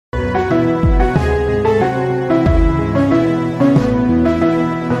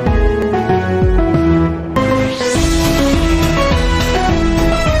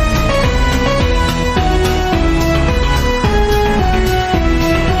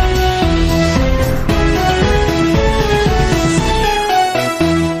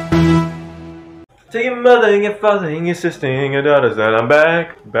mothering and fathering, assisting your daughters, and I'm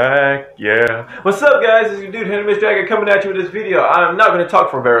back, yeah. What's up, guys? It's your dude, Miss Dragon, coming at you with this video. I'm not going to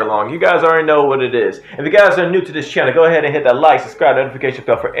talk for very long. You guys already know what it is. If you guys are new to this channel, go ahead and hit that like, subscribe, notification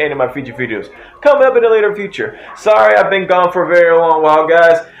bell for any of my future videos coming up in the later future. Sorry, I've been gone for a very long while,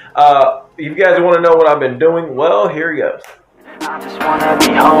 guys. If you guys want to know what I've been doing, well, here he goes. I just wanna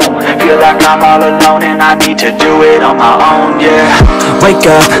be home, feel like I'm all alone and I need to do it on my own, yeah. Wake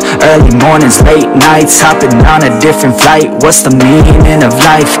up, early mornings, late nights, hopping on a different flight. What's the meaning of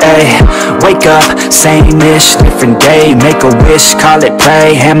life, ayy? Wake up, same-ish, different day, make a wish, call it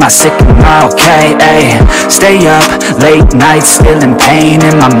pray. Am I sick, am I okay, ayy? Stay up, late nights, feeling pain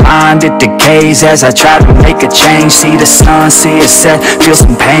in my mind, it decays as I try to make a change. See the sun, see it set, feel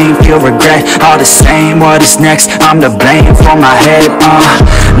some pain, feel regret, all the same. What is next? I'm to blame for my head,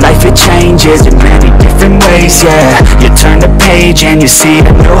 life it changes in many different ways, yeah. You turn the page and you see a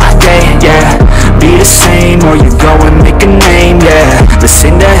new day, yeah. Be the same or you go and make a name, yeah.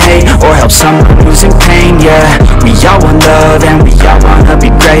 Listen to hate or help someone who's in pain, yeah. We all want love and we all wanna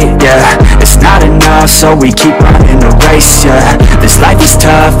be great, yeah. It's not enough so we keep running the race, yeah. This life is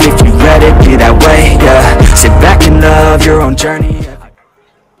tough if you let it be that way, yeah. Sit back and love your own journey.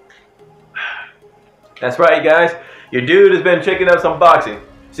 That's right, guys. Your dude has been checking out some boxing.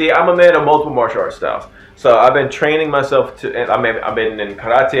 See, I'm a man of multiple martial arts styles. So I've been training myself to, and I've been in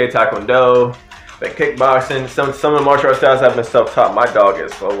karate, taekwondo, been kickboxing. Some of the martial arts styles I've been self-taught. My dog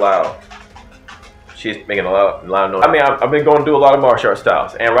is so loud. She's making a loud noise. I mean, I've been going to do a lot of martial arts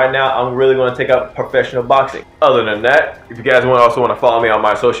styles. And right now, I'm really going to take up professional boxing. Other than that, if you guys also want to follow me on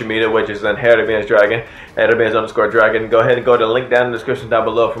my social media, which is then @Dragon, @Dragon, go ahead and go to the link down in the description down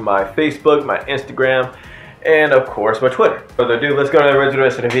below for my Facebook, my Instagram, and of course my Twitter. Further ado, let's go to the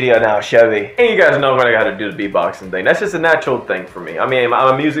rest of the video now, shall we? And you guys know what I gotta do the beatboxing thing. That's just a natural thing for me. I mean,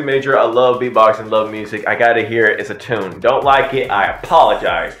 I'm a music major, I love beatboxing, love music. I gotta hear it, it's a tune. Don't like it, I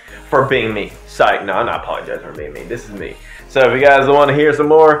apologize for being me. Psych, no, I'm not apologizing for being me, this is me. So if you guys want to hear some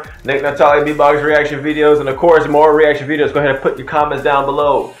more Nittoli beatbox reaction videos, and of course more reaction videos, go ahead and put your comments down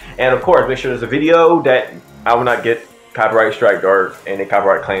below. And of course, make sure there's a video that I will not get copyright striked or any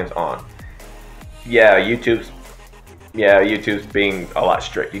copyright claims on. Yeah, YouTube's being a lot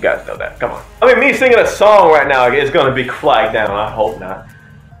strict. You guys know that. Come on. I mean, me singing a song right now is gonna be flagged down. I hope not.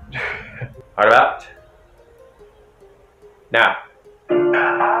 All about now.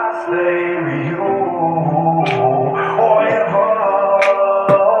 I stay with you forever.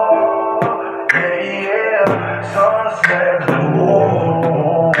 Yeah, sunset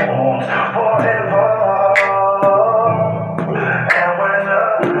moons forever. And when the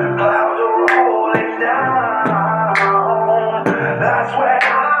clouds are rolling down, that's where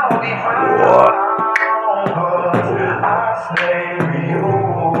I'll be found. 'Cause I stay with you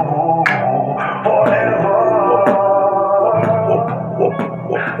forever.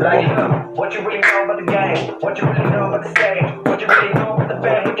 Like, what you really know about the game? What you really know about the stage? What you really know about the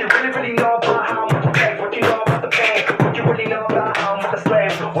fame? What you really know about how much it takes? What you know about the pain? What you really know about how much the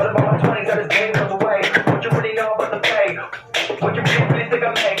slave? What about my 20s that is game goes away? What you really know about the pay? What you really think I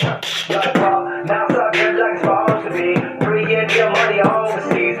make? Like, now it's all good like it's supposed to be. 3 year deal, money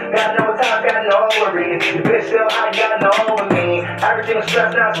overseas. Got no time, got no worries. Your bitch still hot, got no with me. Everything was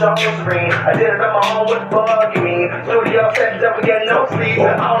stressed, not so serene. I did it on my own, what the fuck you mean? Studio set up, we get no sleep. I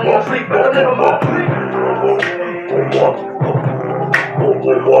don't need no sleep, but I live more sleep.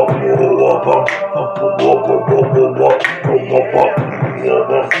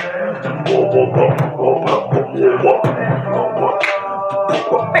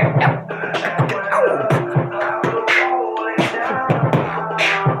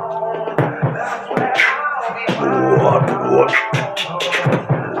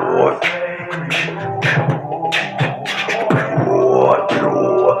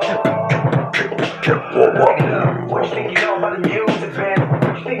 What you think you know about the music, man?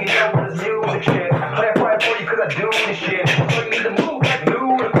 What you think you know about this music shit? Play it right for you cause I do this shit. So you need to move like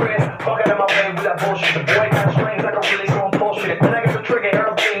ludicrous. Fuck out of my way with that bullshit. The boy got strings like a really strong bullshit. Then I get the trigger,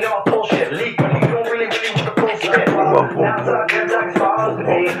 everybody know I'm bullshit. Leak when you don't really want the full shit. Now it's all good like it's supposed to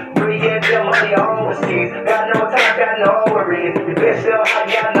be. 3 year deal, money overseas. Got no time, got no worries. Your bitch still hot,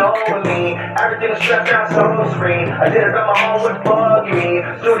 got no with me. Everything was stressed out, so serene. I did it on my own, what the fuck you mean?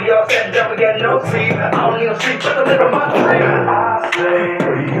 Studio set up, we get no sleep. I don't need no sleep, just to live in my dream. I stay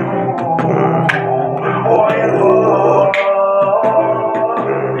with you forever.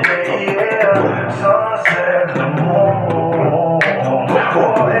 Yeah, sunset the moon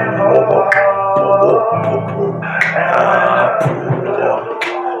forever.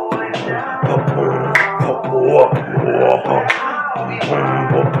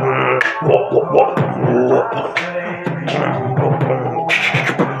 And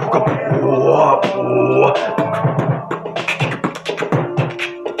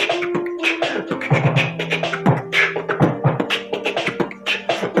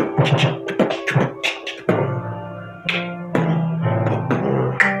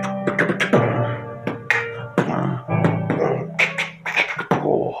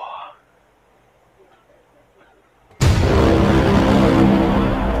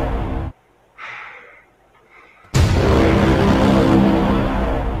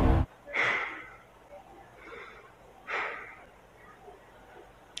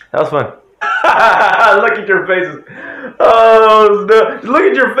That was fun. Look at your faces. Oh, no. Look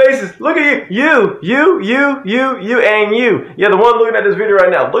at your faces. Look at you, and you. Yeah, the one looking at this video right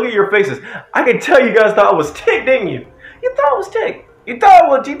now. Look at your faces. I can tell you guys thought I was ticked, didn't you? You thought I was ticked. You thought I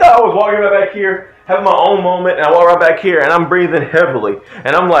was walking right back here, having my own moment, and I walk right back here, and I'm breathing heavily,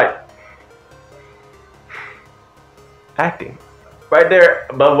 and I'm like acting right there.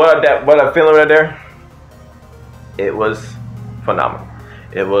 But what I'm feeling right there, it was phenomenal.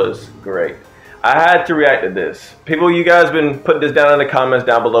 It was great. I had to react to this. People, you guys been putting this down in the comments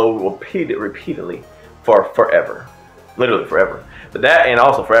down below repeatedly for forever. Literally forever. But that and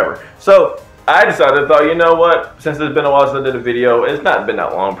also forever. So I thought, you know what? Since it's been a while since I did a video, it's not been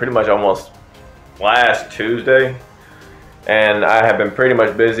that long, pretty much almost last Tuesday. And I have been pretty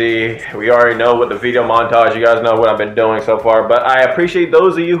much busy. We already know what the video montage, you guys know what I've been doing so far. But I appreciate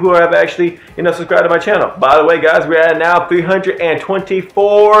those of you who have actually, subscribed to my channel. By the way, guys, we're at now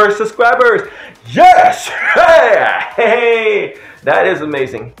 324 subscribers. Yes! Hey! That is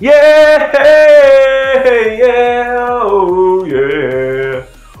amazing. Yeah! Yeah! Oh, yeah!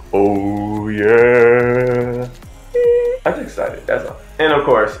 Oh, yeah! I'm just excited, that's all. And of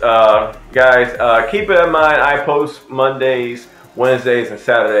course, guys, keep it in mind, I post Mondays, Wednesdays, and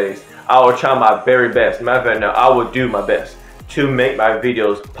Saturdays. I will try my very best. Matter of fact, no, I will do my best to make my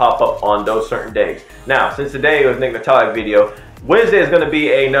videos pop up on those certain days. Now, since today was Nick Nittoli video, Wednesday is going to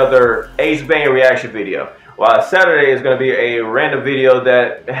be another Ace Bane reaction video, while Saturday is going to be a random video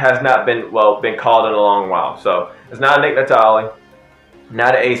that has not been called in a long while. So it's not a Nick Nittoli,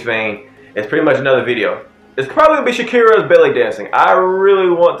 not an Ace Bane. It's pretty much another video. It's probably going to be Shakira's belly dancing. I really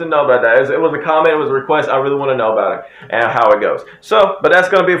want to know about that. It was a comment, it was a request. I really want to know about it and how it goes. So, but that's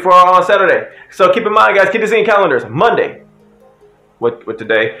going to be for on Saturday. So keep in mind, guys, keep this in calendars. Monday, what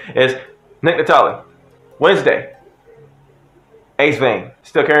today is Nick Nittoli. Wednesday, Ace Bane,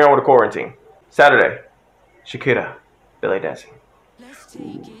 still carrying on with the quarantine. Saturday, Shakira, belly dancing.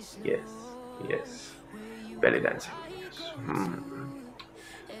 Ooh, yes, belly dancing. Yes.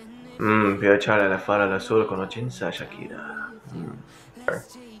 Piacere la fare la sola conoscenza, Shakira. Sorry,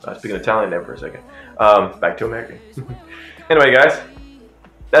 I was speaking Italian there for a second. Back to American. Anyway, guys,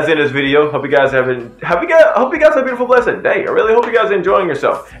 that's the end of this video. Hope you guys have a beautiful, blessed day. I really hope you guys are enjoying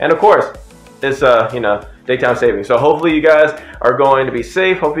yourself. And of course, it's daytime saving. So hopefully you guys are going to be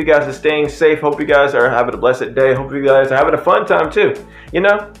safe. Hope you guys are staying safe. Hope you guys are having a blessed day. Hope you guys are having a fun time too. And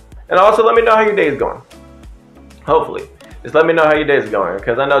also let me know how your day is going. Hopefully. Just let me know how your day is going,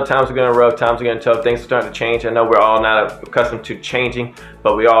 because I know times are going rough, times are getting tough, things are starting to change. I know we're all not accustomed to changing,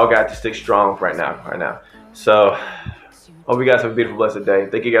 but we all got to stick strong right now. So, hope you guys have a beautiful, blessed day.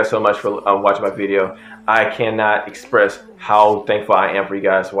 Thank you guys so much for watching my video. I cannot express how thankful I am for you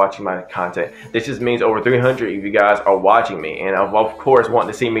guys watching my content. This just means over 300 of you guys are watching me, and of course want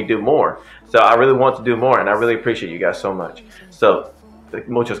to see me do more. So I really want to do more, and I really appreciate you guys so much. So,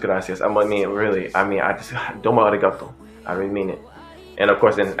 muchas gracias. I just, domo arigato. I really mean it. And of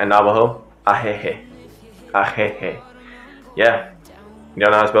course in Navajo, ajeje. Ajeje. Yeah. You don't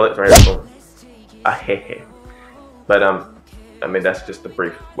know how to spell it? It's right here. Ajeje. But that's just a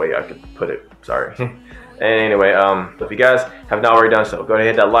brief way I could put it. Sorry. And anyway, if you guys have not already done so, go ahead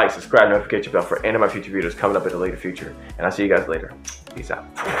and hit that like, subscribe, notification bell for any of my future videos coming up in the later future. And I'll see you guys later. Peace out.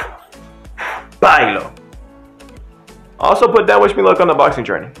 Bailo. Also put down wish me luck on the boxing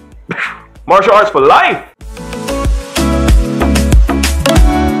journey. Martial arts for life!